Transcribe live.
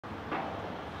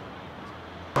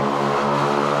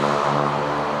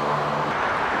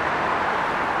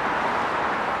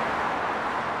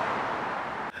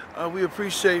We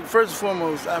appreciate, first and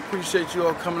foremost, I appreciate you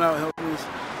all coming out helping us.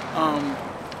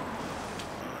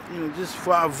 Just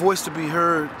for our voice to be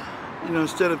heard,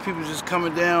 instead of people just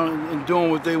coming down and doing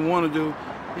what they want to do,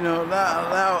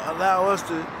 allow us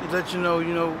to let you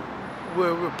know,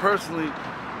 where we're personally,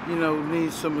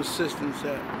 need some assistance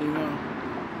at,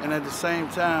 and at the same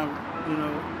time,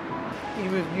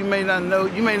 even if you may not know,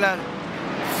 you may not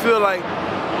feel like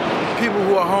people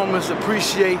who are homeless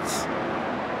appreciates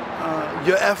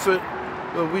your effort,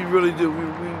 but we really do. We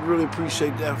really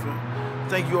appreciate the effort.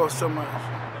 Thank you all so much.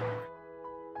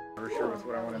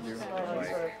 What I want to do.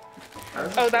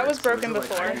 Oh, that was broken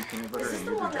before.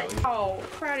 Oh,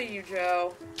 proud of you,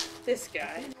 Joe. This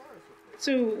guy.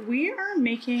 So we are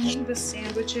making the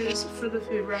sandwiches for the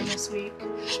food run this week.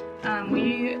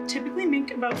 We typically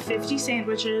make about 50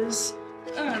 sandwiches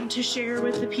to share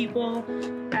with the people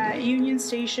at Union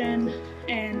Station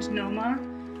and NOMA.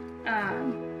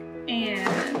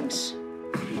 And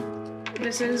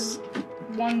this is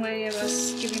one way of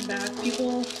us giving back.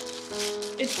 People,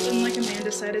 like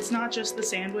Amanda said, it's not just the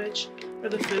sandwich or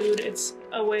the food, it's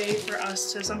a way for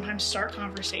us to sometimes start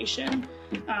conversation,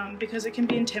 because it can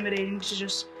be intimidating to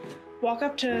just walk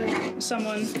up to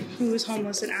someone who is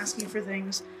homeless and asking for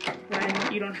things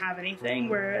when you don't have anything,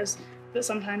 whereas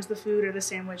sometimes the food or the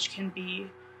sandwich can be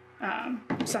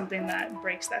something that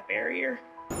breaks that barrier.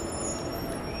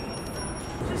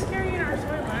 Just carrying our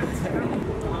toilets.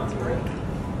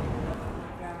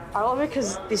 I love it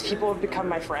because these people have become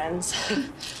my friends.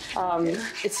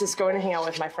 It's just going to hang out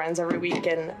with my friends every week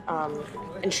and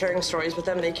sharing stories with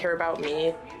them. They care about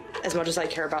me as much as I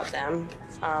care about them.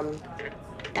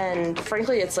 And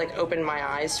frankly, it's like opened my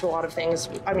eyes to a lot of things.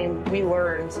 I mean, we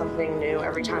learn something new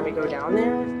every time we go down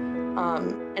there.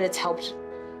 And it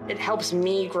helps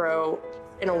me grow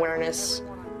an awareness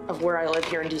of where I live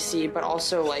here in DC, but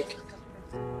also like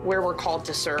where we're called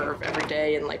to serve every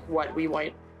day and like what we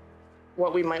might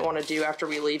want to do after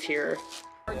we leave here.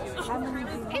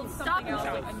 Stop.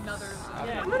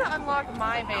 I'm gonna unlock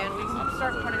my van. We can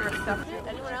start putting our stuff.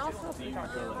 Anyone else?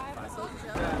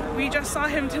 We just saw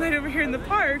him tonight over here in the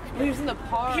park. He was in the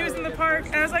park. He was in the park,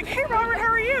 and I was like, "Hey, Robert, how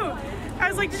are you?" I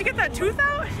was like, "Did you get that tooth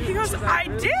out?" He goes, "I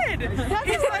did."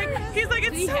 He's like,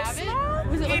 "It's so small."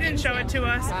 He didn't show it to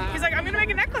us. He's like, "I'm gonna make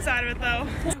a necklace out of it, though."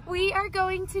 We are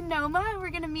going to NOMA.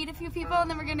 We're gonna meet a few people, and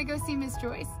then we're gonna go see Miss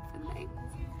Joyce tonight.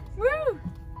 Woo!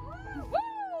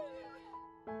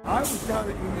 I was down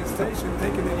at Union Station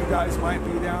thinking that you guys might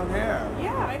be down there.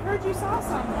 Yeah, I heard you saw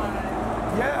someone.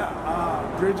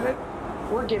 Yeah, Bridget?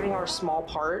 We're giving our small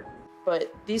part,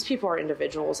 but these people are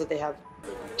individuals that they have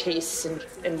tastes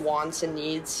and wants and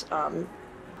needs.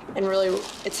 And really,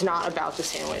 it's not about the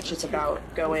sandwich. It's about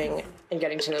going and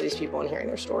getting to know these people and hearing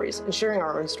their stories and sharing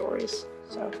our own stories.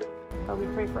 So we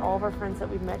pray for all of our friends that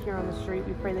we've met here on the street.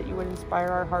 We pray that you would inspire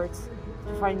our hearts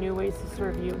to find new ways to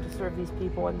serve you and to serve these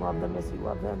people and love them as you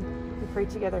love them. We pray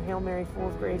together, Hail Mary, full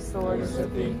of grace, the Lord is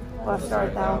with thee. Blessed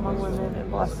art thou among women, and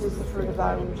blessed is the fruit of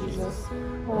thy womb, Jesus.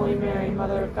 Holy Mary,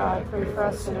 Mother of God, pray for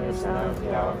us sinners now and at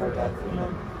the hour of our death.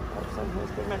 Amen. Our Son, who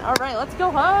is good man. All right, let's go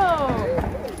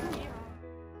home.